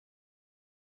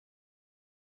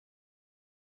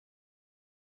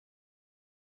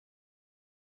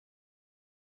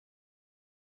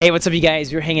Hey, what's up, you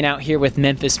guys? We're hanging out here with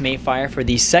Memphis Mayfire for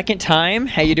the second time.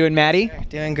 How you doing, Matty?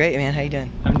 Doing great, man. How you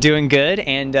doing? I'm doing good.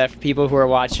 And for people who are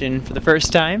watching for the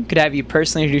first time, could I have you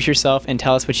personally introduce yourself and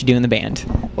tell us what you do in the band?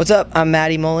 What's up? I'm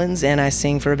Matty Mullins, and I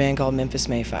sing for a band called Memphis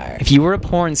Mayfire. If you were a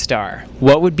porn star,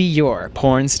 what would be your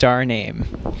porn star name?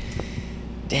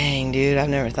 Dang, dude, I've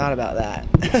never thought about that.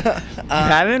 You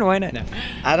haven't? Why not? No.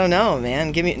 I don't know,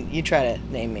 man. You try to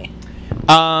name me.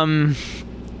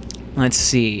 Let's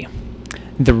see.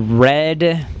 The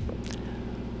Red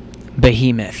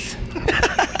Behemoth.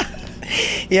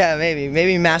 Yeah,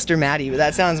 maybe Master Matty, but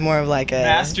that sounds more of like a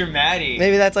Master Matty.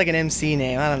 Maybe that's like an MC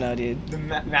name. I don't know, dude. The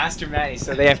Master Matty.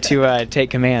 So they have to take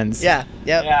commands. Yeah.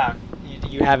 Yep. Yeah.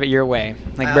 You have it your way,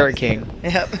 like Burger King.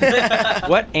 Yep.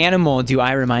 What animal do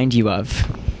I remind you of?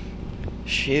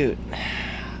 Shoot.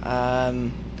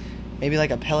 Maybe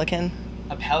like a pelican.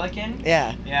 A pelican?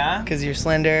 Yeah. Yeah. Because you're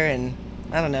slender and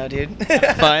I don't know, dude.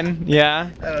 Fun. Yeah.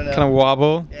 I don't know. Kind of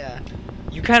wobble. Yeah.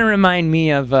 You kind of remind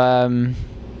me of a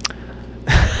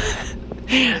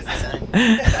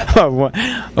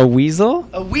weasel.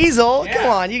 A weasel? Yeah. Come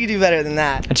on, you can do better than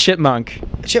that. A chipmunk.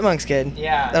 A chipmunk's good.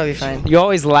 Yeah. That'll be fine. You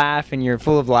always laugh and you're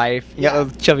full of life. You got Yeah.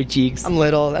 little chubby cheeks. I'm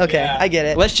little. Okay, Yeah. I get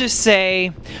it. Let's just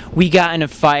say we got in a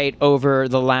fight over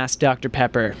the last Dr.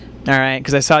 Pepper. All right,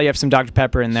 because I saw you have some Dr.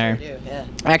 Pepper in there. Sure do, yeah.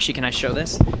 Actually, can I show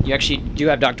this? You actually do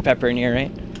have Dr. Pepper in here,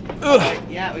 right?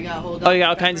 Yeah, we got a whole Oh, you got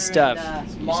all kinds of Dr. stuff. Pepper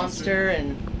and, Monster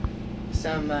and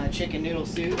some chicken noodle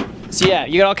soup. So yeah,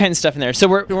 you got all kinds of stuff in there. So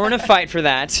we're in a fight for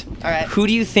that. All right. Who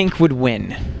do you think would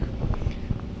win?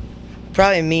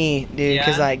 Probably me, dude,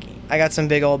 because Yeah? like I got some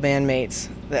big old bandmates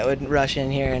that would rush in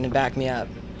here and back me up.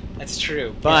 That's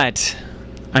true. But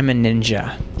I'm a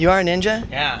ninja. You are a ninja?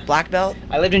 Yeah. Black belt?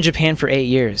 I lived in Japan for 8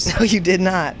 years. No, you did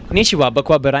not. Konnichiwa, boku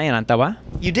wa Bryan wa?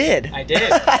 You did. I did.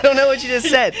 I don't know what you just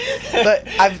said, but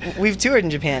we've toured in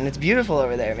Japan. It's beautiful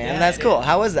over there, man. Yeah, That's it cool. is.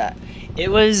 How was that? It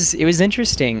was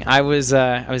interesting. I was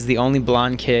the only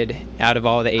blonde kid out of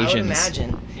all the Asians. I would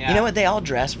imagine. Yeah. You know what? They all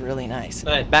dress really nice.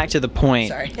 But back to the point.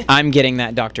 Sorry. I'm getting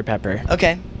that Dr. Pepper.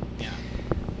 Okay. Yeah.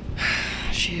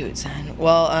 Shoot, son.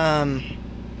 Well,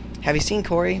 have you seen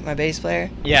Corey, my bass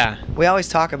player? Yeah. We always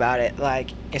talk about it.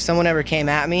 Like, if someone ever came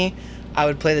at me, I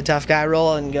would play the tough guy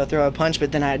role and go throw a punch,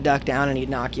 but then I'd duck down and he'd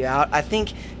knock you out. I think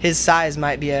his size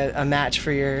might be a match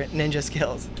for your ninja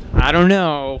skills. I don't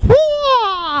know.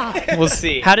 We'll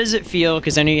see. How does it feel,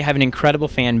 because I know you have an incredible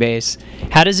fan base,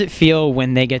 how does it feel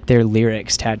when they get their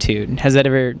lyrics tattooed? Have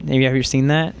you ever seen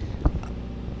that?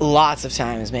 Lots of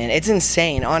times, man. It's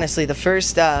insane. Honestly, the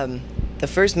first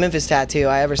Memphis tattoo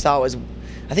I ever saw was,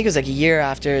 I think it was like a year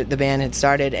after the band had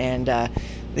started, and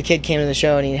the kid came to the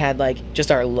show and he had like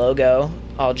just our logo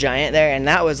all giant there, and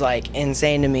that was like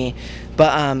insane to me.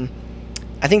 But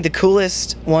I think the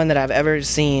coolest one that I've ever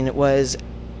seen was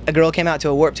a girl came out to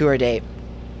a Warped Tour date,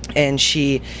 and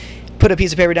she put a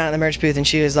piece of paper down at the merch booth and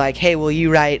she was like, "Hey, will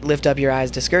you write Lift Up Your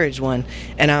Eyes Discouraged one?"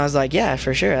 And I was like, "Yeah,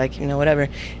 for sure, like, you know, whatever."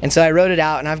 And so I wrote it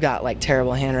out, and I've got like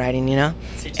terrible handwriting, you know.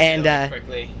 And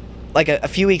like a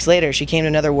few weeks later, she came to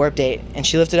another Warp date, and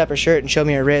she lifted up her shirt and showed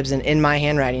me her ribs, and in my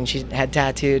handwriting she had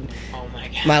tattooed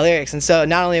my lyrics. And so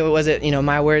not only was it, you know,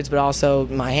 my words, but also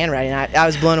my handwriting. I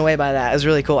was blown away by that. It was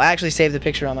really cool. I actually saved the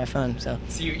picture on my phone. So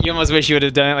you almost wish you would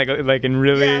have done it like in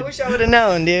really. Yeah, I wish I would have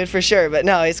known, dude, for sure. But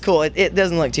no, it's cool. It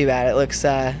doesn't look too bad. It looks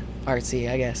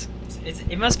artsy, I guess.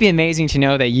 It must be amazing to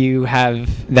know that you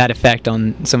have that effect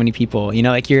on so many people. You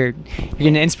know, like you're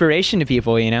an inspiration to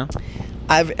people. You know.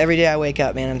 Every day I wake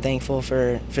up, man, I'm thankful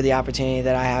for the opportunity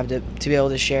that I have to be able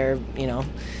to share, you know,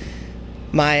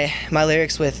 my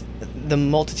lyrics with the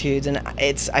multitudes, and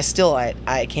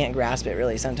I can't grasp it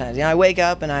really sometimes. You know, I wake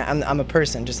up and I'm a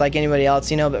person just like anybody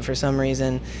else, you know, but for some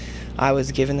reason I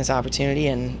was given this opportunity,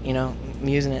 and you know, I'm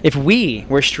using it. If we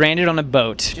were stranded on a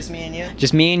boat, Just me and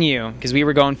you, because we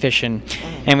were going fishing,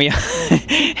 and we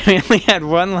we only had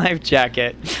one life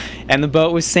jacket, and the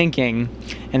boat was sinking,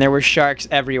 and there were sharks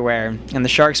everywhere, and the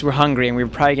sharks were hungry, and we were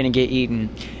probably going to get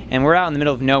eaten, and we're out in the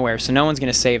middle of nowhere, so no one's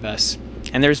going to save us,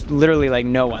 and there's literally like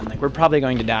no one, like we're probably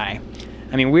going to die.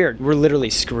 I mean, we're literally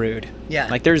screwed. Yeah.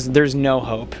 Like there's no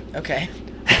hope. Okay.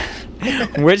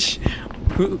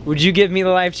 Would you give me the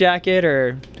life jacket,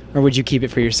 or would you keep it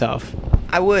for yourself?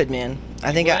 I would, man.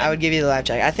 I think I would give you the life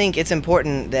jacket. I think it's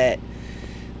important that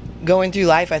going through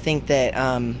life, I think that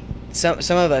some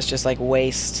of us just like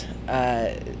waste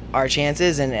our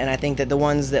chances, and I think that the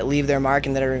ones that leave their mark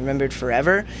and that are remembered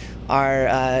forever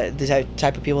are the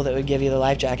type of people that would give you the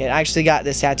life jacket. I actually got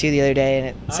this tattoo the other day, and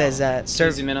it says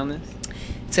zoom in on this.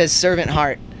 It says servant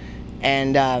heart,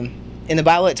 and in the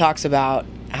Bible it talks about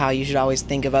how you should always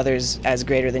think of others as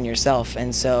greater than yourself,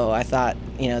 and so I thought,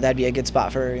 you know, that'd be a good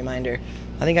spot for a reminder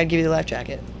I think I'd give you the life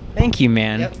jacket. Thank you,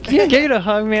 man. Yep. Can you get it a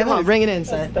hug, man? Come on, bring it in,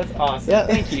 son. That's awesome. Yep.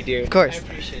 Thank you, dude. Of course. I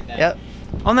appreciate that. Yep.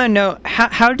 On that note,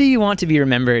 how do you want to be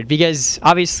remembered? Because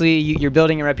obviously you're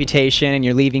building a reputation and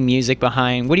you're leaving music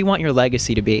behind. What do you want your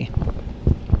legacy to be?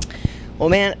 Well,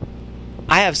 man,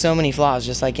 I have so many flaws,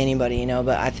 just like anybody, you know.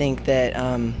 But I think that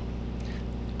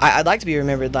I'd like to be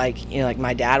remembered like, you know, like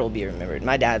my dad will be remembered.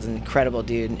 My dad's an incredible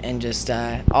dude and just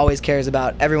always cares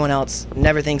about everyone else,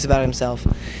 never thinks about himself.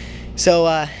 So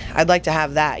I'd like to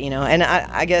have that, you know. And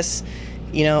I guess,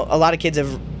 you know, a lot of kids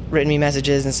have written me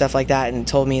messages and stuff like that and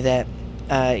told me that,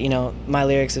 you know, my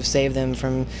lyrics have saved them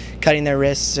from cutting their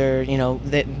wrists, or, you know,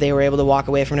 that they were able to walk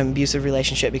away from an abusive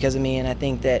relationship because of me. And I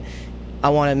think that I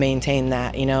want to maintain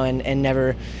that, you know, and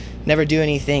never do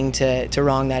anything to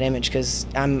wrong that image, because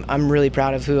I'm really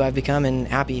proud of who I've become and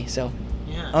happy. So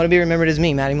yeah. I want to be remembered as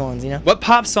me, Matty Mullins, you know. What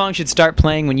pop song should start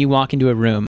playing when you walk into a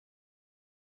room?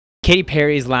 Katy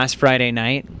Perry's Last Friday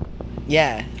Night?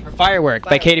 Yeah. Or Firework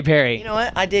by Katy Perry? You know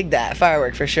what? I dig that.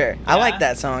 Firework for sure. Yeah? I like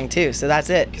that song too, so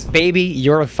that's it. 'Cause baby,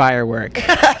 you're a firework.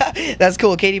 That's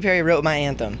cool. Katy Perry wrote my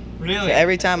anthem. Really? So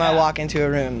every time I walk into a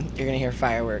room, you're going to hear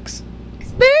fireworks.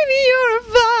 Baby, you're a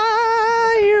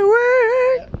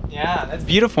firework. Yeah, that's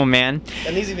beautiful, man.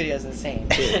 The music video is insane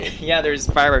too. Yeah, there's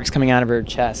fireworks coming out of her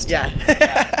chest. Yeah.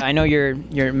 I know you're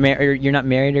not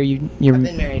married, or you're. I've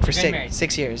been married for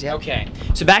 6 years. Yeah. Okay.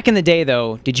 So back in the day,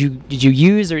 though, did you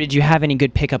use, or did you have any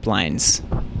good pickup lines?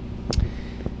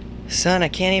 Son, I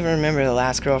can't even remember the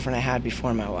last girlfriend I had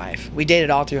before my wife. We dated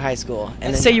all through high school.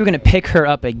 And Let's say you were gonna pick her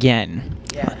up again.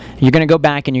 Yeah. You're gonna go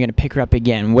back and you're gonna pick her up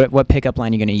again. What pickup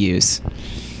line are you gonna use?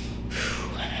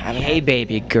 Hey,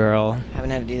 baby girl. Haven't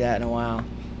had to do that in a while.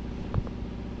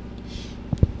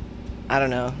 I don't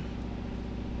know.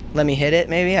 Let me hit it,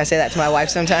 maybe? I say that to my wife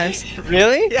sometimes.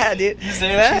 Really? Yeah, dude. You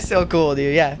say that? She's so cool,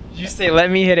 dude, yeah. You say, let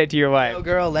me hit it to your wife. Oh,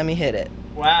 girl, let me hit it.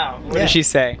 Wow. What does she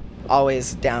say?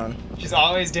 Always down. She's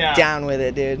always down. Down with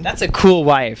it, dude. That's a cool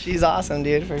wife. She's awesome,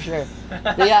 dude, for sure.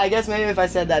 But yeah, I guess maybe if I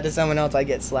said that to someone else, I'd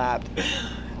get slapped.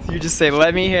 You just say,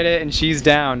 let me hit it, and she's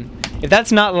down. If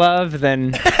that's not love,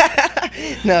 then...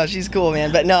 No, she's cool,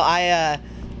 man. But no,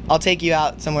 I'll take you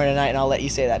out somewhere tonight and I'll let you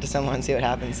say that to someone and see what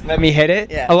happens. Let me hit it?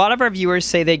 Yeah. A lot of our viewers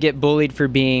say they get bullied for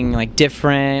being like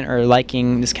different or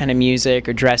liking this kind of music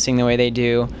or dressing the way they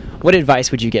do. What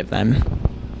advice would you give them?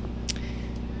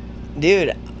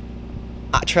 Dude,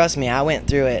 trust me, I went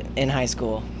through it in high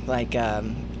school. Like,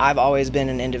 I've always been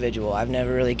an individual. I've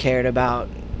never really cared about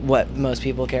what most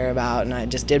people care about, and I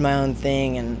just did my own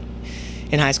thing. And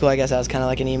in high school, I guess I was kind of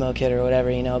like an emo kid or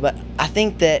whatever, you know. But I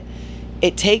think that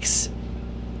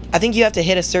I think you have to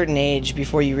hit a certain age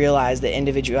before you realize that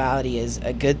individuality is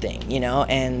a good thing, you know,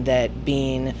 and that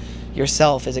being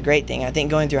yourself is a great thing. I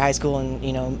think going through high school and,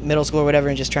 you know, middle school or whatever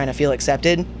and just trying to feel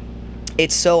accepted,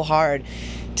 it's so hard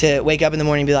to wake up in the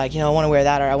morning and be like, you know, I want to wear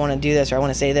that, or I want to do this, or I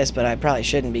want to say this, but I probably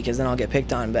shouldn't because then I'll get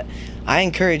picked on. But I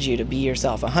encourage you to be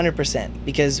yourself 100%,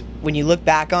 because when you look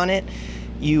back on it,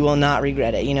 you will not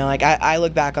regret it. You know, like I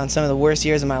look back on some of the worst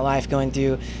years of my life going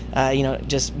through, you know,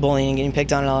 just bullying and getting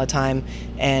picked on all the time.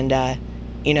 And,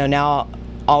 you know, now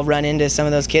I'll run into some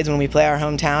of those kids when we play our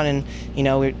hometown, and, you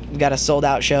know, we've got a sold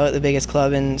out show at the biggest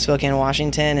club in Spokane,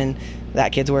 Washington, and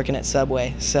that kid's working at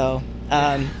Subway. So,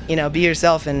 you know, be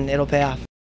yourself and it'll pay off.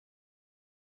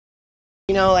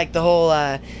 You know, like the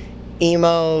whole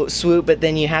emo swoop, but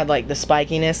then you had like the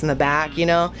spikiness in the back, you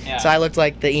know? Yeah. So I looked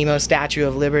like the emo Statue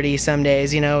of Liberty some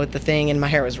days, you know, with the thing, and my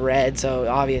hair was red, so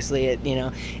obviously it, you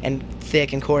know, and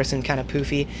thick and coarse and kind of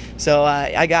poofy. So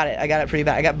I got it pretty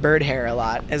bad. I got bird hair a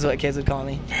lot, is what kids would call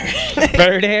me.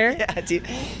 Bird hair? Yeah, dude.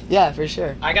 Yeah, for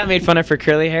sure. I got made fun of for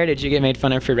curly hair. Did you get made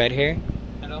fun of for red hair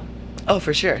at all? Oh,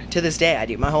 for sure. To this day, I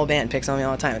do. My whole band picks on me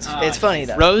all the time. It's funny,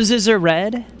 though. Roses are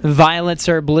red, violets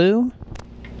are blue.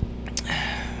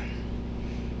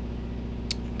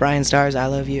 BryanStars, I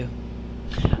love you.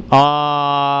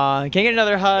 Aw, can I get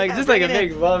another hug? Yeah, Just like a bring it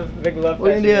big love.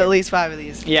 We're gonna do at least 5 of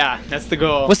these. Yeah, that's the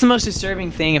goal. What's the most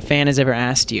disturbing thing a fan has ever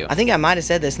asked you? I think I might have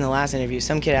said this in the last interview.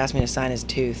 Some kid asked me to sign his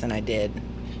tooth, and I did.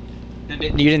 You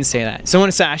didn't say that. Someone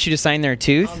asked you to sign their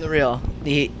tooth? On the real.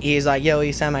 He's like, yo, will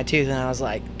you sign my tooth? And I was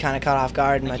like, kind of caught off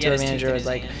guard, and my tour manager was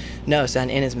like, no,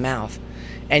 son, in his mouth.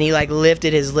 And he like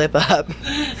lifted his lip up.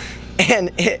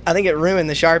 And I think it ruined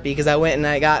the Sharpie, because I went and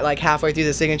I got like halfway through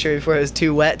the signature before it was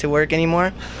too wet to work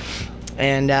anymore.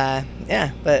 And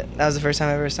yeah, but that was the first time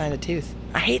I ever signed a tooth.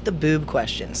 I hate the boob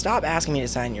question. Stop asking me to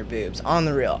sign your boobs. On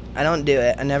the real. I don't do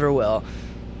it. I never will.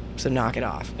 So knock it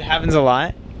off. It happens a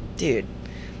lot? Dude.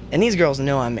 And these girls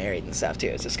know I'm married and stuff too.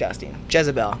 It's disgusting.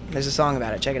 Jezebel. There's a song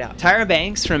about it. Check it out. Tyra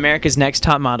Banks from America's Next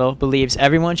Top Model believes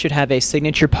everyone should have a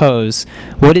signature pose.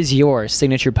 What is your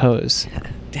signature pose?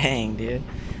 Dang, dude.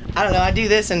 I don't know. I do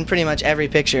this in pretty much every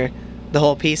picture. The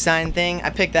whole peace sign thing. I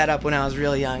picked that up when I was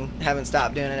real young. Haven't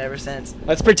stopped doing it ever since.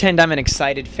 Let's pretend I'm an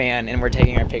excited fan and we're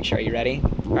taking our picture. Are you ready?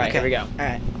 All right, Okay. here we go. All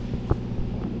right.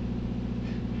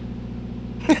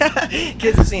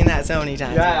 Kids have seen that so many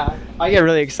times. Yeah, I get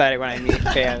really excited when I meet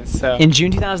fans. So. In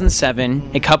June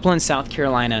 2007, a couple in South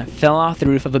Carolina fell off the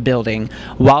roof of a building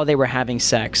while they were having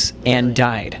sex and Really?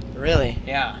 died. Really?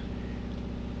 Yeah.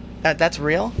 That's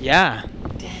real? Yeah.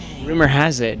 Dang. Rumor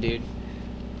has it, dude.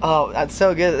 Oh, that's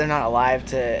so good that they're not alive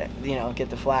to, get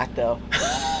the flack, though.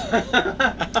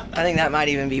 I think that might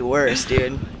even be worse,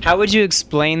 dude. How would you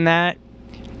explain that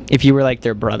if you were like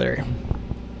their brother?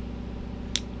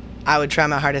 I would try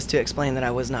my hardest to explain that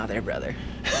I was not their brother.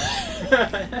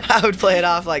 I would play it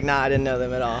off like, nah, I didn't know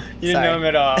them at all. You didn't know him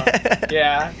at all.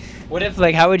 Yeah. What if,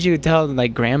 like, how would you tell,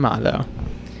 like, grandma, though?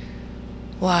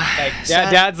 Why? Like,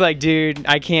 dad's like, dude,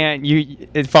 I can't,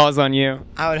 it falls on you.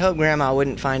 I would hope grandma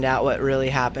wouldn't find out what really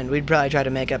happened. We'd probably try to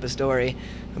make up a story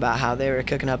about how they were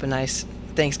cooking up a nice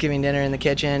Thanksgiving dinner in the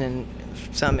kitchen and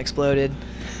something exploded.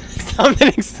 Something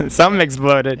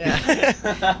exploded. Yeah.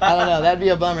 I don't know. That'd be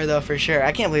a bummer, though, for sure.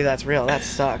 I can't believe that's real. That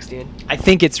sucks, dude. I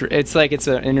think it's like it's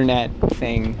an internet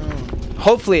thing.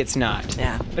 Hopefully it's not.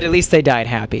 Yeah. But at least they died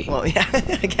happy. Well, yeah,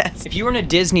 I guess. If you were in a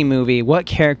Disney movie, what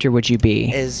character would you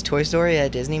be? Is Toy Story a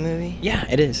Disney movie? Yeah,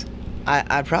 it is.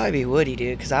 I'd probably be Woody,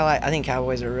 dude, because I think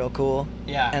cowboys are real cool.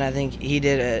 Yeah. And I think he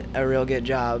did a real good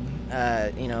job,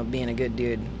 being a good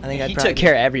dude. I think He took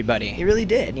care of everybody. He really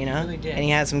did, you know? He really did. And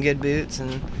he had some good boots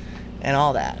and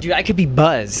all that. Dude, I could be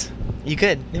Buzz. You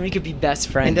could. Then we could be best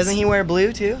friends. And doesn't he wear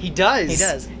blue, too? He does. He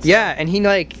does. Yeah, and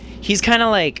he's kind of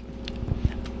like,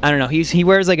 I don't know, he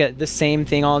wears like the same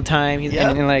thing all the time.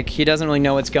 Yep. And like he doesn't really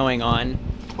know what's going on.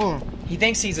 Mm. He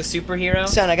thinks he's a superhero.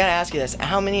 Son, I gotta ask you this.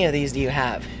 How many of these do you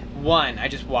have? One, I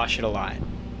just wash it a lot.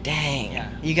 Dang. Yeah.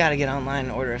 You gotta get online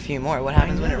and order a few more. What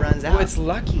happens when it runs out? Well, it's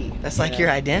lucky. That's like your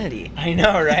identity. I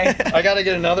know, right? I gotta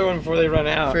get another one before they run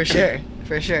out. For sure.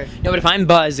 For sure. No, but if I'm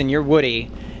Buzz and you're Woody,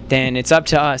 then it's up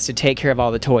to us to take care of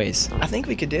all the toys. I think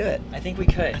we could do it. I think we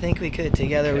could. I think we could.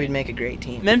 Together, Okay. we'd make a great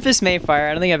team. Memphis Mayfire.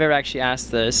 I don't think I've ever actually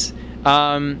asked this.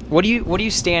 What do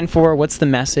you stand for? What's the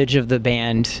message of the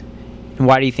band? And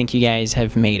why do you think you guys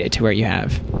have made it to where you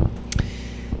have?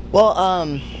 Well,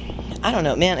 I don't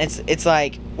know, man. It's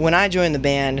like when I joined the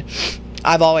band,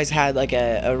 I've always had like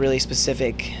a really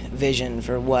specific vision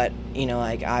for what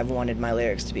like I've wanted my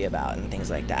lyrics to be about and things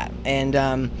like that.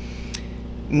 And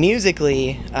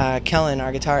musically, Kellen,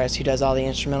 our guitarist, who does all the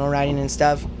instrumental writing and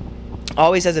stuff,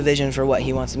 always has a vision for what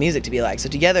he wants the music to be like. So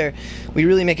together, we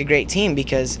really make a great team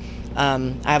because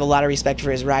I have a lot of respect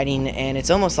for his writing, and it's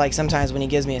almost like sometimes when he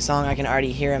gives me a song, I can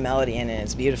already hear a melody in it.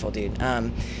 It's beautiful, dude.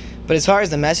 But as far as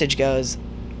the message goes,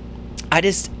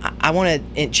 I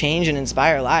want to change and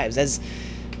inspire lives. As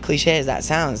cliche as that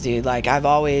sounds, dude, like I've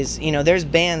always, there's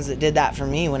bands that did that for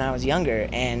me when I was younger,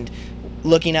 and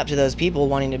looking up to those people,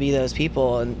 wanting to be those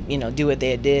people and, do what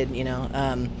they did,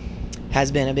 has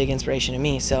been a big inspiration to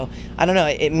me. So I don't know,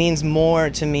 it means more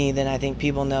to me than I think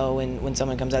people know when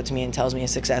someone comes up to me and tells me a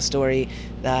success story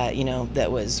that,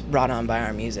 that was brought on by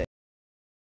our music.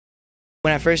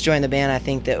 When I first joined the band, I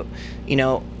think that,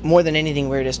 more than anything,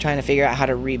 we were just trying to figure out how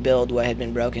to rebuild what had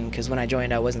been broken, because when I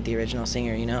joined, I wasn't the original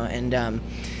singer, and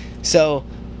so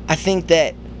I think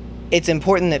that it's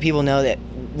important that people know that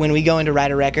when we go in to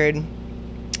write a record,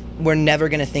 we're never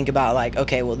going to think about like,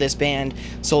 okay, well, this band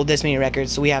sold this many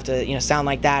records, so we have to, sound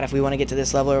like that if we want to get to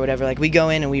this level or whatever. Like, we go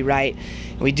in and we write,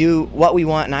 and we do what we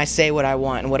want, and I say what I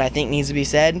want and what I think needs to be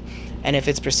said. And if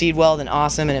it's perceived well, then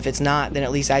awesome. And if it's not, then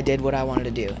at least I did what I wanted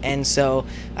to do. And so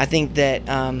I think that,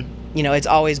 it's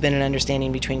always been an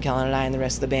understanding between Kellen and I and the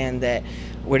rest of the band that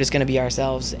we're just going to be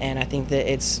ourselves. And I think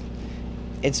that it's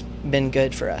been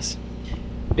good for us.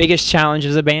 Biggest challenge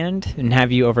as a band, and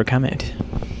have you overcome it?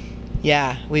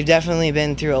 Yeah, we've definitely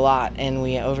been through a lot, and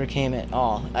we overcame it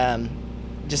all.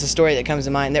 Just a story that comes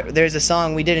to mind. There's a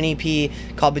song, we did an EP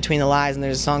called Between the Lies, and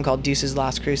there's a song called Deuces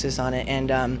Las Cruces on it.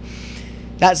 And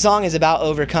that song is about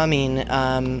overcoming,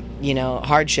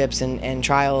 hardships and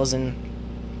trials. And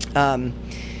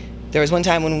there was one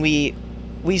time when we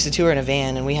used to tour in a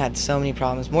van, and we had so many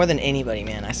problems, more than anybody,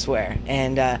 man, I swear.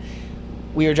 And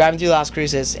we were driving through Las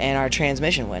Cruces, and our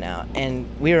transmission went out, and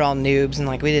we were all noobs, and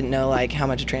like we didn't know like how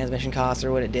much a transmission cost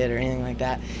or what it did or anything like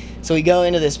that. So we go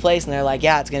into this place, and they're like,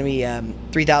 yeah, it's gonna be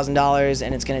 $3,000,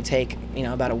 and it's gonna take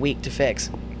about a week to fix.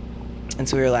 And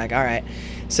so we were like, all right.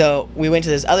 So we went to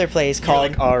this other place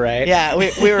called, all right. Yeah,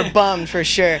 we were bummed for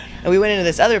sure. And we went into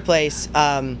this other place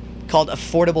called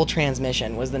Affordable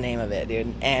Transmission was the name of it,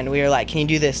 dude. And we were like, can you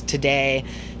do this today?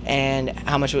 And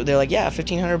how much? They're like, yeah,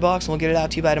 $1,500 and we'll get it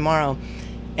out to you by tomorrow.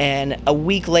 And a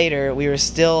week later, we were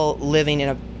still living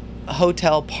in a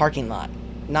hotel parking lot.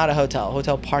 Not a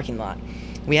hotel parking lot.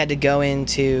 We had to go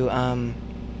into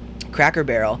Cracker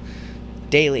Barrel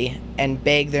daily and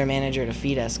beg their manager to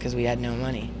feed us because we had no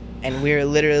money. And we were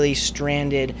literally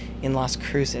stranded in Las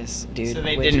Cruces, dude. So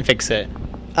they didn't fix it?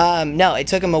 No, it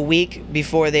took them a week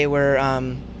before they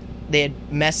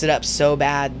had messed it up so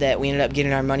bad that we ended up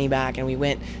getting our money back, and we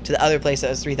went to the other place that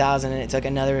was $3,000, and it took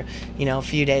another,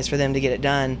 few days for them to get it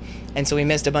done. And so we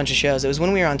missed a bunch of shows. It was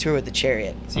when we were on tour with the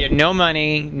Chariot. So you had no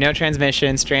money, no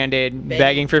transmission, stranded,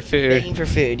 begging for food. Begging for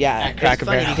food, yeah. At Cracker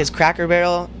Barrel. Because Cracker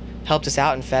Barrel helped us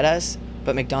out and fed us,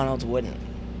 but McDonald's wouldn't.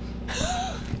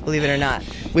 Believe it or not,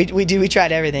 we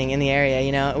tried everything in the area.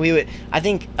 I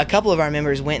think a couple of our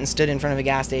members went and stood in front of a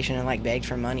gas station and like begged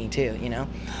for money too.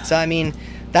 So I mean,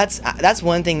 that's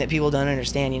one thing that people don't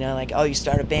understand. Like, oh, you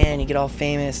start a band, you get all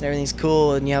famous and everything's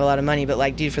cool and you have a lot of money, but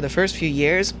like, dude, for the first few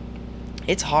years,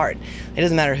 it's hard. It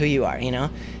doesn't matter who you are,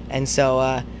 And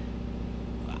so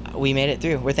we made it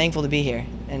through. We're thankful to be here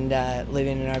and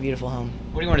living in our beautiful home.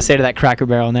 What do you want to say to that Cracker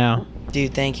Barrel now?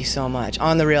 Dude, thank you so much.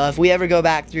 On the real, if we ever go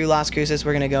back through Las Cruces,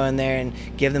 we're going to go in there and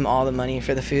give them all the money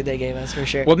for the food they gave us, for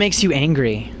sure. What makes you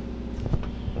angry?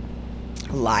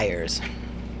 Liars.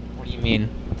 What do you mean?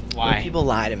 Why? When people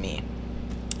lie to me,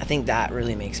 I think that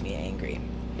really makes me angry.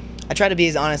 I try to be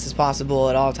as honest as possible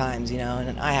at all times,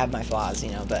 and I have my flaws,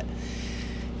 but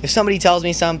if somebody tells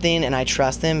me something and I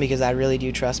trust them, because I really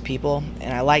do trust people,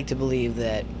 and I like to believe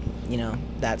that,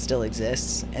 that still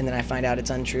exists, and then I find out it's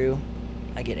untrue,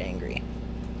 I get angry.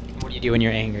 What do you do when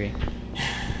you're angry?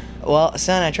 Well,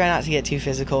 son, I try not to get too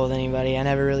physical with anybody. I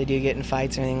never really do get in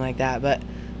fights or anything like that. But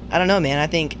I don't know, man. I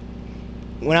think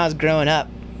when I was growing up,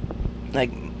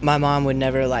 like, my mom would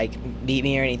never, like, beat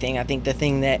me or anything. I think the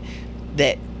thing that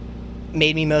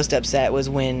made me most upset was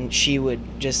when she would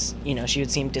just, she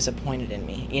would seem disappointed in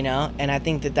me, And I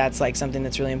think that that's, like, something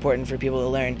that's really important for people to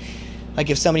learn. Like,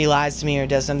 if somebody lies to me or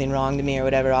does something wrong to me or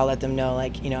whatever, I'll let them know,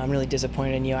 like, I'm really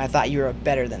disappointed in you. I thought you were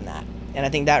better than that. And I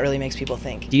think that really makes people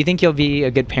think. Do you think you'll be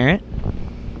a good parent?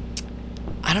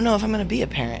 I don't know if I'm going to be a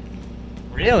parent.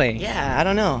 Really? Yeah, I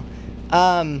don't know.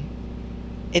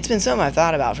 It's been something I've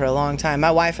thought about for a long time.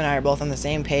 My wife and I are both on the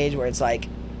same page where it's like,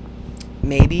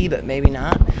 maybe, but maybe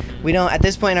not. We don't, at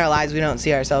this point in our lives, we don't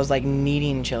see ourselves, like,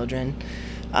 needing children.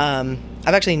 I've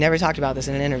actually never talked about this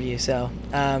in an interview, so.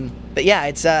 But yeah,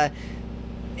 it's,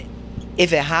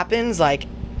 if it happens, like,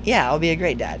 yeah, I'll be a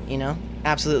great dad,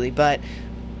 absolutely. But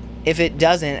if it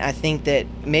doesn't, I think that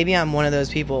maybe I'm one of those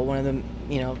people, one of the,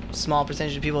 small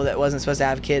percentage of people that wasn't supposed to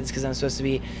have kids because I'm supposed to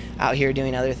be out here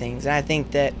doing other things. And I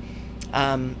think that,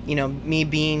 me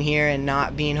being here and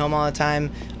not being home all the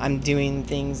time, I'm doing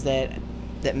things that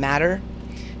matter.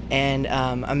 And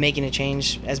I'm making a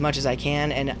change as much as I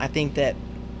can. And I think that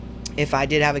if I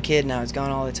did have a kid and I was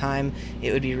gone all the time,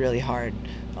 it would be really hard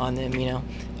on them,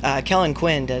 Kellen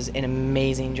Quinn does an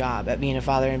amazing job at being a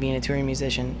father and being a touring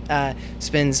musician.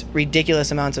 Spends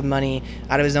ridiculous amounts of money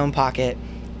out of his own pocket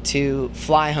to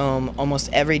fly home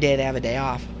almost every day to have a day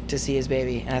off to see his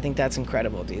baby, and I think that's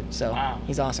incredible, dude. So wow.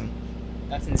 He's awesome.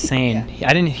 That's insane.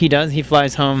 Yeah. He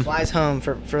flies home. Flies home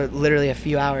for literally a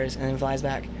few hours and then flies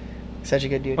back. Such a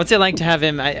good dude. What's it like to have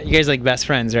him? You guys are like best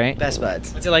friends, right? Best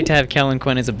buds. What's it like to have Kellen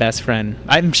Quinn as a best friend?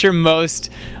 I'm sure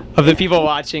most of the people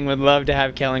watching would love to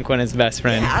have Kellen Quinn as best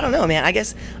friend. Yeah, I don't know, man. I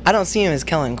guess I don't see him as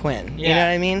Kellen Quinn. Yeah. You know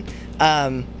what I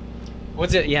mean?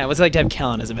 What's it like to have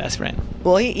Kellen as a best friend?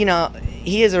 Well,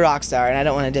 he is a rock star, and I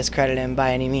don't want to discredit him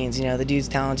by any means. The dude's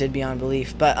talented beyond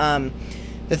belief. But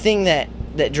the thing that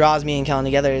draws me and Kellen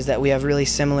together is that we have really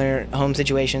similar home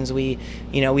situations. We're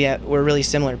really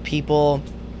similar people.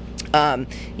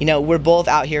 We're both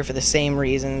out here for the same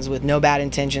reasons with no bad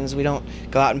intentions. We don't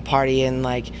go out and party and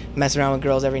like mess around with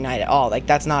girls every night at all. Like,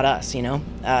 that's not us,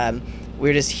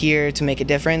 We're just here to make a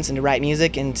difference and to write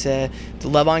music and to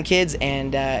love on kids.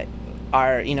 And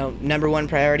our, number one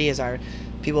priority is our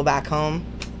people back home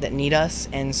that need us.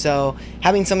 And so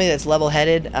having somebody that's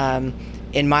level-headed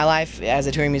in my life as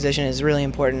a touring musician is really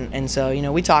important. And so,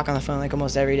 we talk on the phone like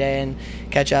almost every day and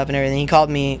catch up and everything. He called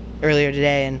me earlier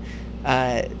today and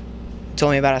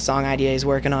told me about a song idea he's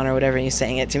working on or whatever, and he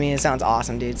sang it to me. It sounds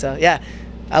awesome, dude. So yeah,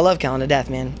 I love Kellen to death,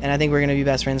 man, and I think we're gonna be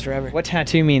best friends forever. What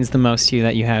tattoo means the most to you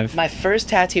that you have? My first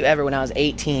tattoo ever when I was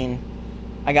 18,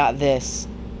 I got this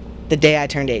the day I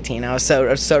turned 18. I was so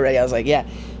ready. I was like, yeah.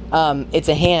 It's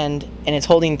a hand, and it's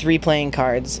holding 3 playing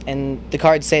cards, and the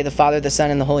cards say the Father, the Son,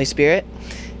 and the Holy Spirit,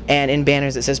 and in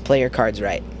banners it says play your cards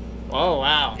right. Oh,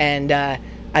 wow. And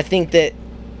I think that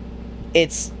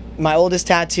it's my oldest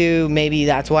tattoo. Maybe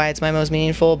that's why it's my most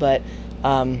meaningful, but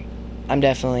I'm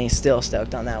definitely still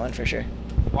stoked on that one for sure.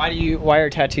 Why are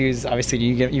tattoos? Obviously,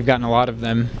 you've gotten a lot of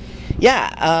them. Yeah,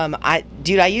 I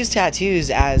use tattoos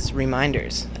as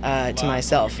reminders to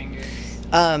myself.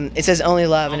 It says only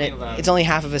love, and it's only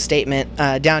half of a statement.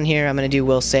 Down here, I'm gonna do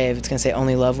will save. It's gonna say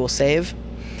only love will save,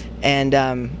 and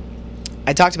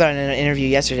I talked about it in an interview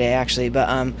yesterday, actually.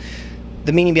 But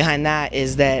the meaning behind that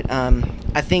is that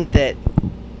I think that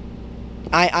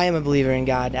I am a believer in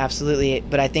God, absolutely,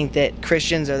 but I think that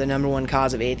Christians are the #1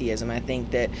 cause of atheism. I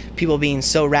think that people being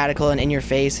so radical and in your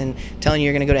face and telling you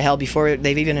you're going to go to hell before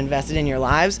they've even invested in your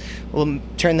lives will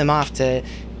turn them off to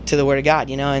the Word of God,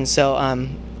 you know? And so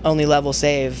only love will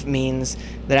save means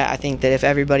that I think that if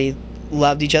everybody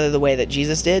loved each other the way that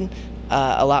Jesus did,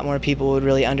 a lot more people would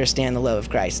really understand the love of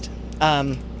Christ.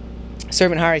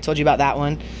 Servant Heart, I told you about that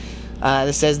one.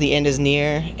 This says the end is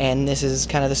near, and this is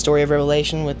kind of the story of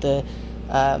Revelation with the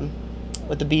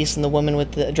beast and the woman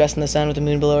with the dressed in the sun with the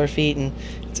moon below her feet, and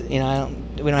we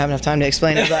don't have enough time to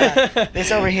explain it. But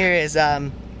this over here is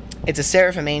it's a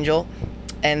seraphim angel,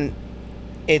 and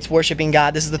it's worshiping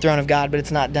God. This is the throne of God, but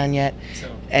it's not done yet.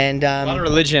 And a lot of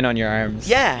religion on your arms.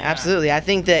 Yeah, absolutely. I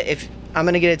think that if I'm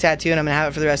gonna get a tattoo and I'm gonna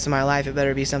have it for the rest of my life, it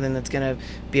better be something that's gonna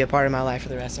be a part of my life for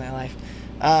the rest of my life.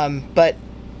 But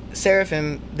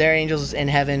seraphim, they're angels in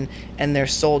heaven, and their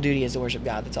sole duty is to worship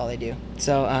God. That's all they do.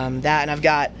 So that, and I've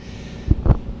got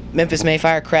Memphis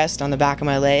Mayfire crest on the back of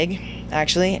my leg,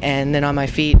 actually, and then on my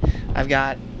feet I've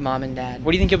got Mom and Dad.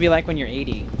 What do you think you'll be like when you're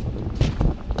 80?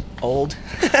 Old.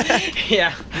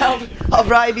 Yeah. I'll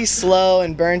probably be slow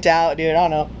and burnt out, dude. I don't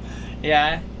know.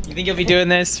 Yeah. You think you'll be doing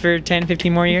this for 10,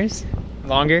 15 more years?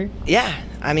 Longer? Yeah.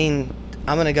 I mean,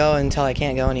 I'm going to go until I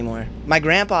can't go anymore. My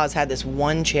grandpa's had this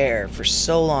one chair for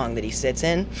so long that he sits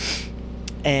in,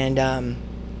 and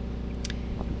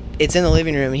it's in the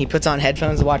living room, and he puts on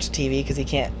headphones to watch the TV because he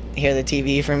can't hear the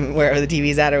TV from wherever the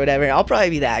TV's at or whatever. I'll probably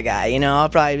be that guy, you know. I'll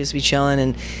probably just be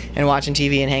chilling and watching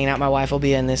TV and hanging out. My wife will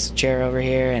be in this chair over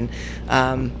here, and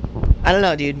I don't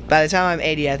know, dude. By the time I'm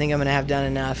 80, I think I'm going to have done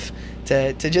enough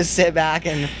to just sit back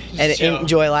and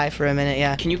enjoy life for a minute,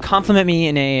 yeah. Can you compliment me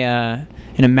in a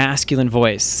masculine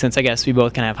voice, since I guess we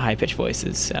both kind of have high-pitched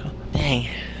voices, so. Dang.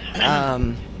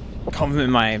 Compliment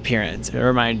my appearance,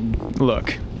 or my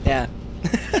look. Yeah.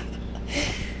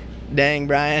 Dang,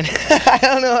 Brian. I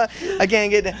don't know. I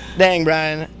can't get that. Dang,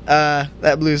 Brian.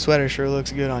 That blue sweater sure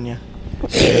looks good on you.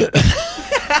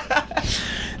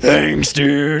 Thanks,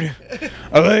 dude.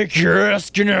 I like your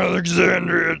asking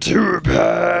Alexandria to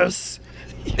pass.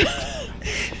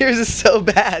 Yours is so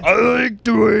bad. I like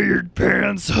the way your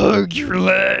pants hug your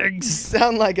legs. You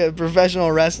sound like a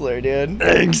professional wrestler, dude.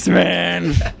 Thanks,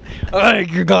 man. I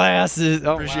like your glasses.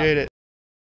 Oh, appreciate it.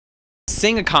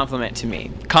 Sing a compliment to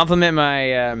me. Compliment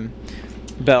my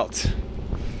belt.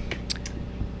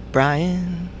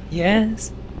 Brian.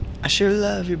 Yes? I sure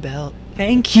love your belt.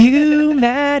 Thank you,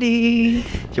 Matty.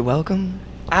 You're welcome.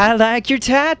 I like your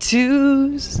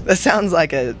tattoos. That sounds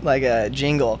like a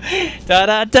jingle. Da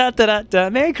da da da da da.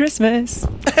 Merry Christmas.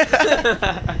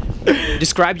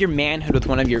 Describe your manhood with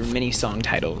one of your mini song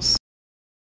titles.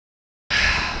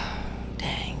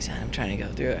 Dang, son, I'm trying to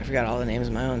go through it. I forgot all the names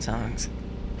of my own songs.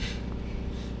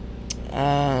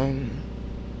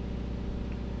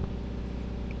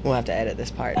 We'll have to edit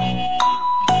this part.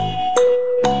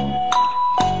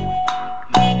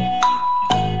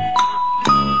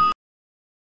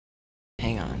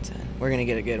 Hang on, son. We're gonna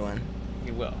get a good one.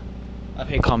 We will.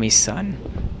 Okay, call me son.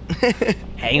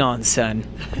 Hang on, son.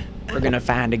 We're gonna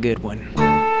find a good one.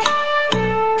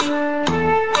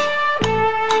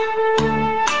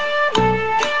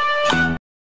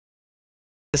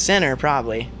 The center,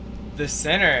 probably. The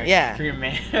center. Yeah. For your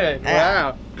man.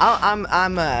 Wow.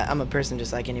 I'm a person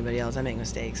just like anybody else. I make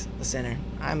mistakes. The sinner.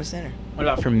 I'm a sinner. What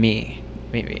about for me?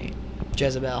 Maybe.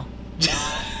 Jezebel.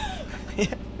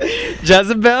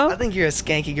 Jezebel? I think you're a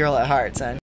skanky girl at heart,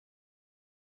 son.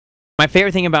 My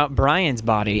favorite thing about Brian's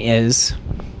body is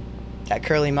that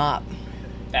curly mop.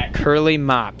 That curly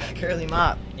mop. That curly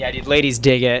mop. Yeah, dude, ladies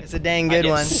dig it. It's a dang good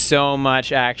one. So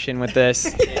much action with this.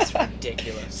 It's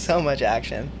ridiculous. So much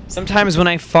action. Sometimes when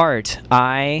I fart,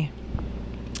 I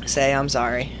say I'm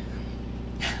sorry.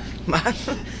 My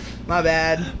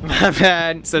bad. My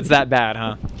bad. So it's that bad,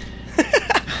 huh?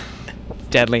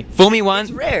 Deadly. Fool me once.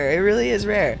 It's rare. It really is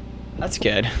rare. That's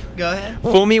good. Go ahead.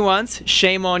 Fool me once,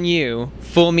 shame on you.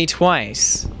 Fool me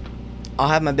twice. I'll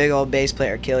have my big old bass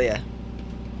player kill you.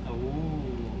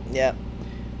 Ooh. Yep.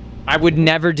 I would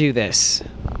never do this.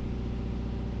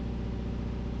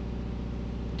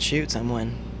 Shoot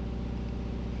someone.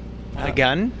 With a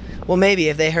gun? Well, maybe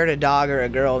if they hurt a dog or a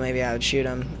girl, maybe I would shoot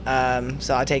them.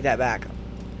 So I'll take that back.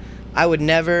 I would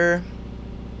never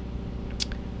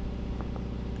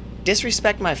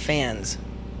disrespect my fans.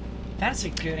 That's a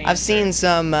good answer. I've seen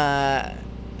some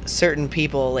certain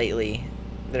people lately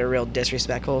that are real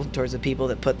disrespectful towards the people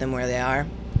that put them where they are,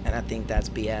 and I think that's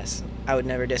BS. I would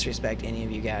never disrespect any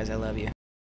of you guys. I love you.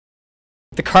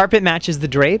 The carpet matches the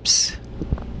drapes?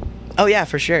 Oh yeah,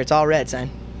 for sure. It's all red, son.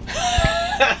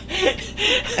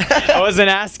 I wasn't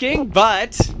asking,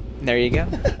 but there you go.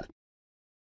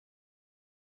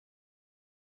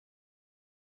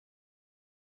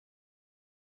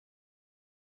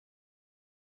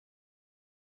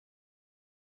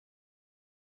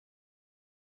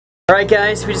 Alright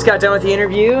guys, we just got done with the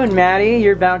interview, and Matty,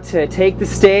 you're about to take the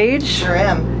stage. Sure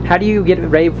am. How do you get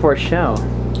ready before a show?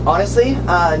 Honestly,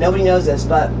 nobody knows this,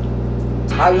 but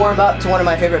I warm up to one of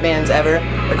my favorite bands ever.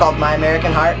 They're called My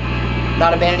American Heart.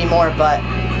 Not a band anymore, but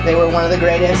they were one of the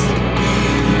greatest.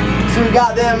 So we've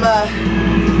got them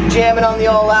jamming on the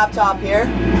old laptop here,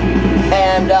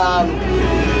 and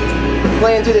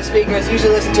playing through the speakers.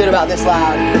 Usually listen to it about this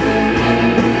loud.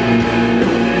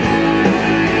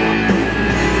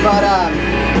 But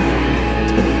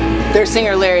their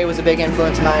singer Larry was a big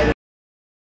influence of mine.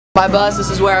 My bus, this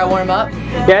is where I warm up.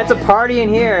 Yeah, it's a party in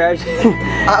here.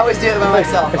 I always do it by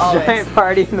myself, always. A giant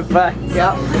party in the bus.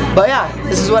 Yep. But yeah,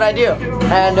 this is what I do.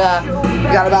 And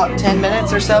we got about 10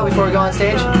 minutes or so before we go on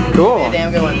stage. Cool. Be a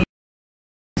damn good one.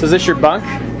 So is this your bunk?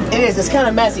 It is. It's kind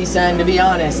of messy, son, to be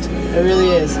honest. It really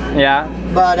is. Yeah.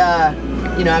 But,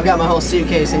 you know, I've got my whole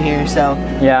suitcase in here, so.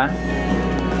 Yeah.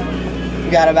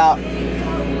 We got about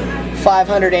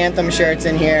 500 Anthem shirts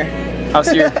in here. Oh,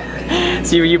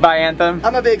 so you buy Anthem?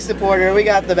 I'm a big supporter. We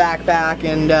got the backpack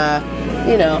and,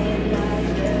 you know.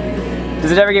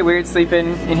 Does it ever get weird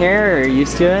sleeping in here, or are you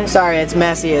used to it? Sorry, it's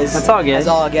messy as that's all good. As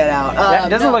all get out. It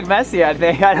doesn't look messy, I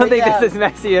think. I don't think this is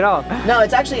messy at all. No,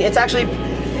 it's actually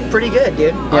pretty good,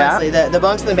 dude. Honestly, the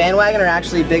bunks in the bandwagon are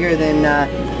actually bigger than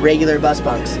regular bus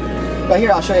bunks. But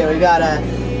here, I'll show you. We've got a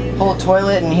whole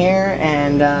toilet in here,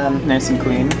 and nice and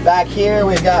clean. Back here,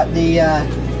 we've got the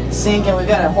sink, and we've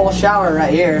got a whole shower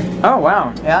right here. Oh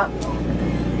wow. Yeah.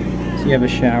 So you have a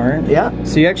shower. Yeah.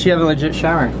 So you actually have a legit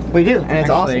shower. We do, and it's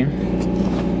awesome.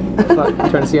 I'm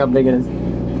trying to see how big it is.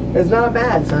 It's not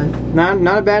bad, son. Not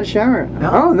a bad shower. No.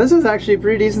 Oh, this is actually a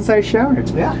pretty decent sized shower.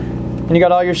 Yeah. And you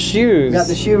got all your shoes. You got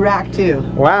the shoe rack too.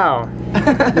 Wow.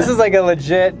 This is like a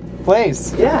legit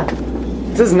place. Yeah.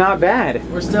 This is not bad.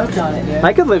 We're stoked on it, dude.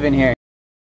 I could live in here.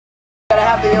 Gotta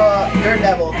have the dirt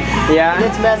devil. Yeah. It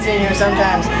gets messy in here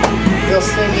sometimes. You'll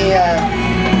see me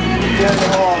doing the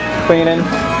whole cleaning.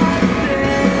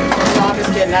 No, I'm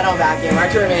just kidding. I don't vacuum. Our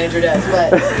tour manager does,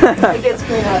 but it gets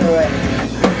clean out of the way.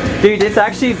 Dude, it's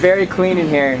actually very clean in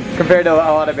here compared to a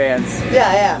lot of bands.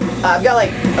 Yeah. I've got like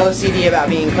OCD about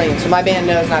being clean, so my band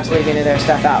knows not to leave any of their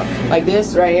stuff out. Like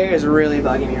this right here is really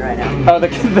bugging me right now. Oh,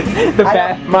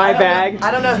 my bag? I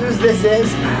don't know whose this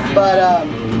is, but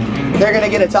they're gonna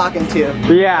get a talking to.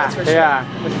 Yeah, that's for sure. Yeah.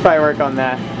 Let's probably work on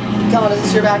that. Come on, is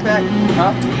this your backpack?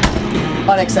 Huh?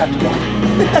 Unacceptable.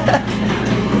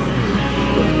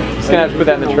 Just gonna have to put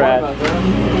that in the trash.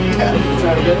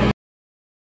 Yeah.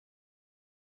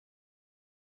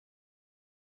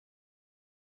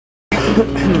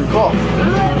 Cool.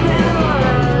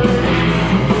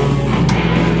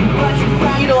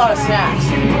 We eat a lot of snacks.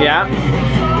 Yeah?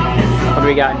 What do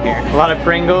we got in here? A lot of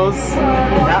Pringles.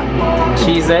 Yeah.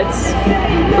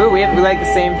 Cheez-Its. Ooh, we like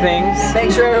the same things.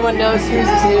 Make sure everyone knows whose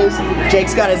is whose.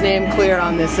 Jake's got his name clear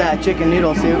on this chicken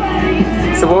noodle soup.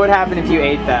 So what would happen if you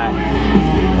ate that?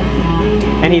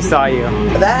 And he saw you?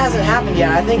 That hasn't happened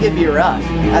yet. I think it'd be rough.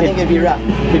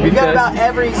 We've got about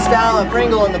every style of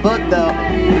Pringle in the book, though.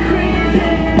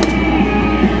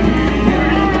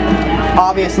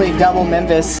 Obviously, double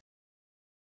Memphis.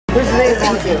 Who's the name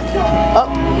on to?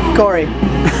 Oh, Corey.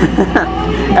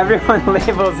 Everyone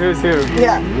labels who's who.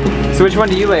 Yeah. So which one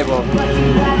do you label?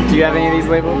 Do you have any of these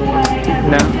labeled?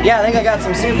 No? Yeah, I think I got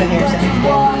some soup in here.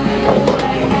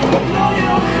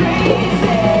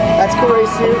 That's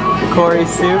Corey's soup. Corey's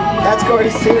soup? That's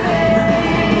Corey's soup.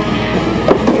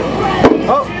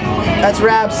 Oh, that's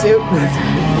Rab's soup.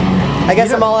 I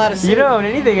guess I'm all out of soup. You don't own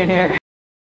anything in here.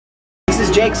 This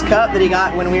is Jake's cup that he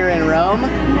got when we were in Rome,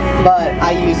 but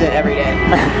I use it every day.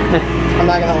 I'm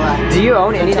not gonna lie. Do you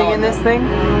own anything in this thing?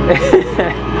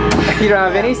 You don't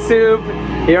have any soup.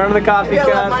 You don't have the coffee cup.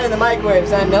 I left mine in the microwave,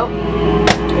 son. Nope.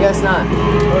 I guess not.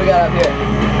 What do we got up here?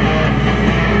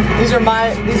 These are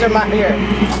my, here.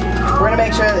 We're gonna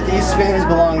make sure that these spoons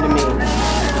belong to me.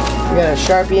 We got a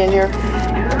Sharpie in here.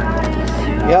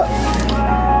 Yep.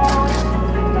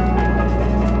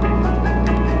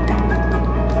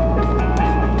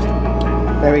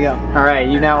 There we go. All right,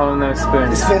 you now own those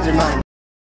The spoons. spoons are mine.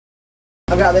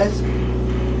 I've got this.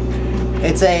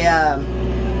 It's a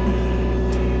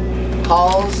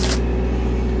Hall's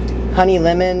honey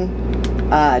lemon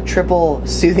triple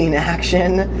soothing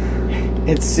action.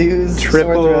 It soothes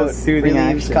Triple sore throat, soothing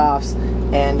relieves action. coughs,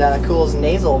 and cools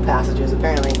nasal passages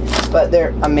apparently. But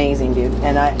they're amazing, dude.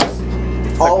 And I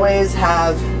always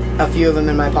have a few of them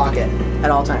in my pocket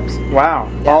at all times. Wow,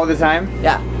 Yeah. all the time?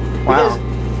 Yeah. Wow. Because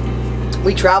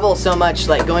we travel so much,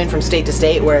 like going from state to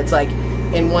state, where it's like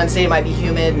in one state it might be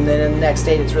humid, and then in the next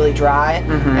state it's really dry,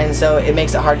 and so it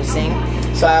makes it hard to sing.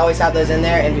 So I always have those in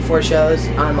there, and before shows,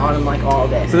 I'm on them like all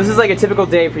day. So this is like a typical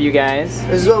day for you guys.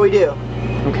 This is what we do.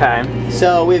 Okay.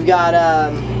 So we've got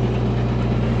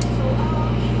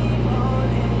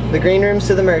the green rooms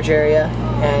to the merch area,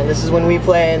 and this is when we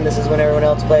play, and this is when everyone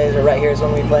else plays, or right here is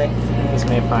when we play. This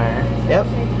may fire. Yep.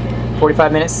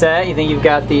 45-minute set. You think you've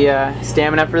got the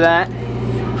stamina for that?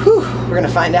 Whew, we're gonna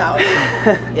find out.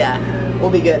 Yeah,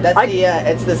 we'll be good. That's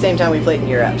it's the same time we played in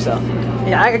Europe, so.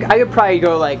 Yeah, I could probably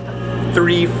go like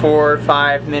 3, 4,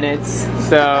 5 minutes.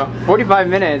 So 45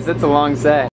 minutes. That's a long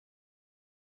set.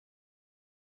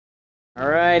 All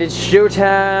right, it's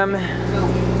showtime.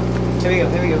 Here we go.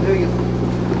 Here we go. Here we go.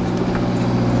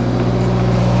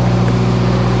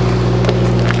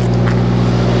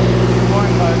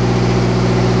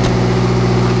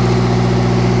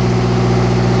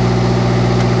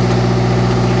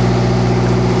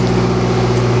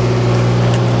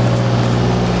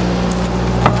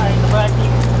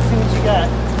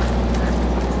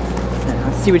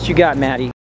 Let's see what you got, Matty.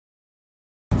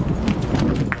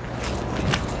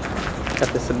 Got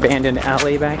this abandoned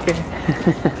alley back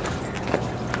here.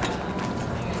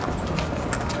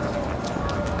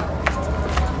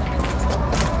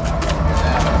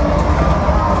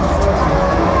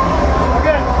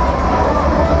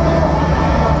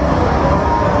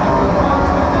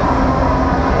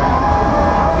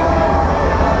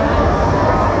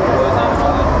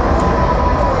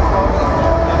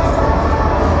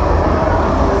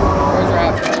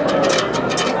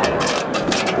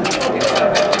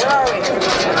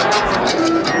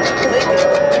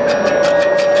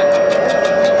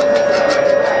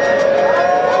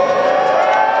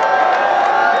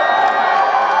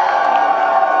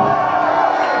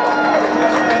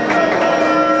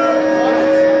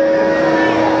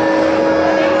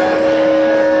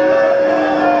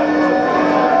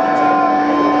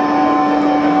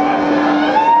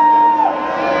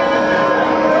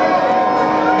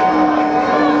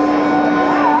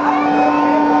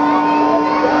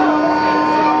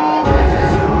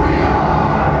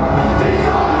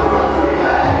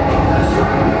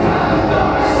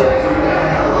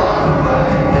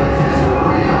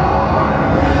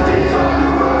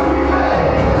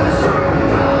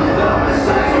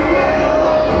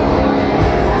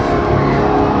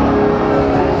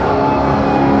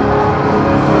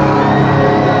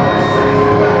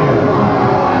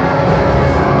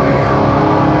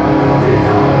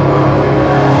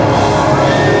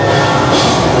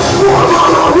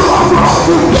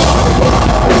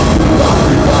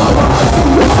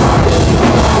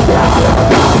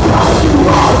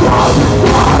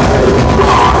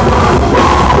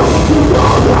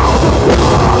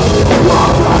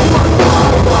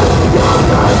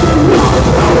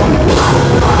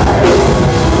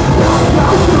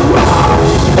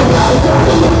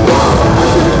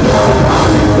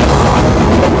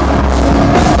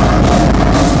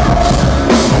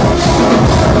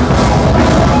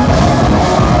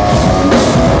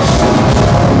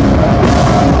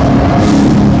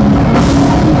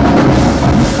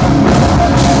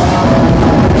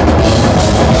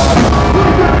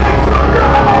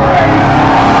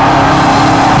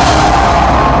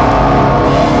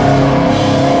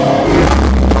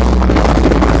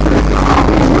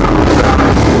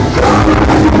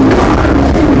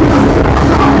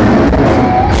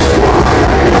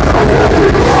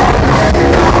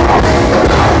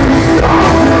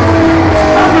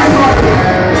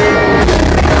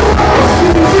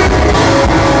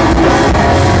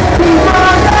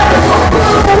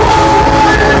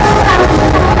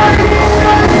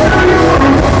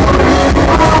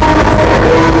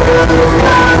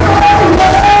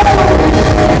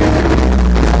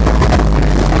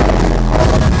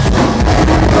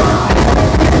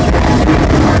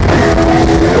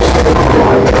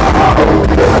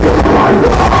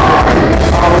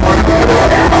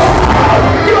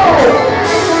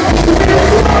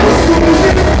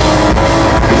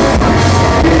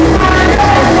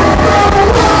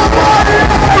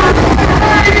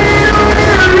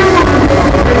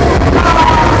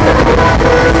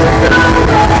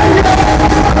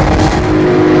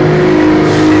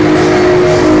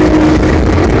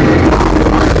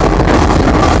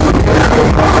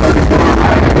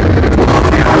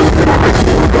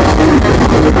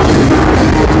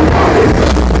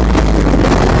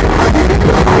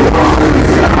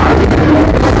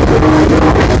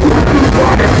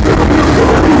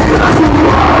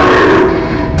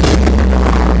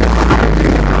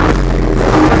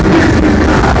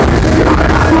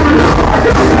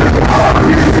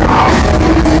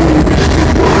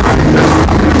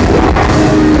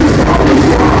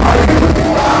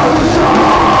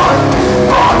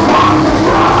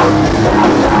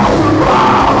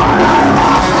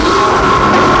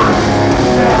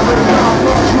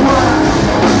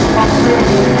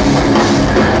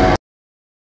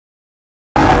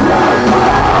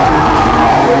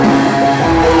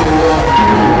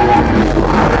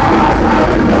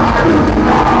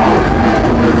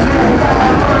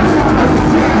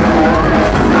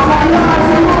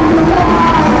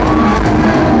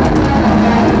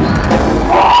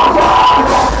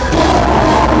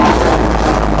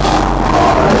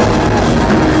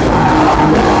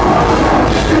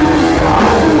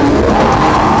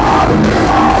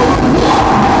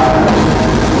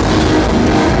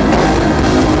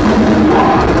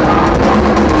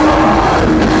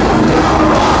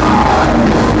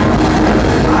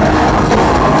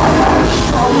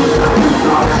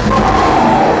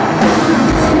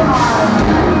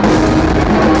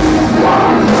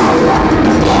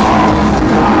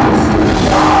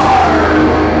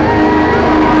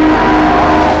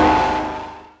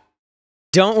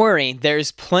 Don't worry,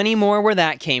 there's plenty more where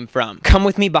that came from. Come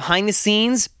with me behind the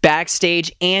scenes, backstage,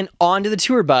 and onto the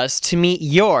tour bus to meet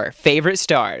your favorite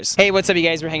stars. Hey, what's up you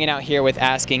guys? We're hanging out here with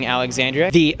Asking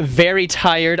Alexandria, the very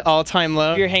tired all-time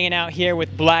low. You're hanging out here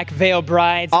with Black Veil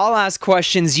Brides. I'll ask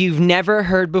questions you've never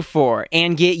heard before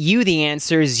and get you the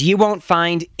answers you won't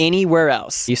find anywhere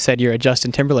else. You said you're a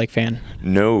Justin Timberlake fan.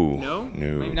 No. No?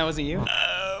 No. Maybe that wasn't you?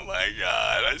 Oh my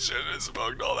god, I shouldn't have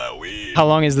smoked all that weed. How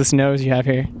long is this nose you have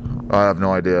here? I have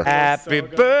no idea. Happy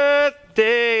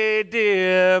birthday,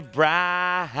 dear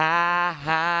Brian.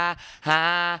 I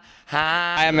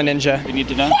am a ninja. We need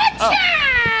to know.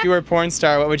 If you were a porn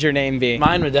star, what would your name be?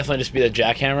 Mine would definitely just be the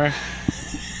Jackhammer.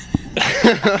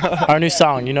 Our new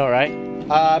song, you know it, right?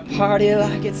 Party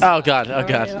like it's... Oh god, oh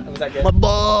god. Was that good? My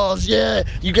balls, yeah.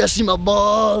 You guys see my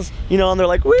balls? You know, and they're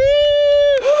like, woo!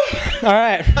 All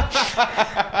right.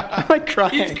 I'm like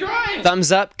crying. He's crying.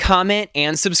 Thumbs up, comment,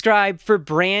 and subscribe for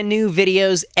brand new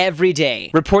videos every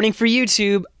day. Reporting for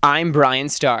YouTube, I'm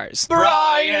BryanStars.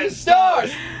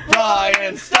 BryanStars!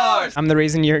 BryanStars! I'm the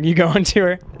reason you go on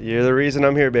tour. You're the reason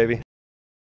I'm here, baby.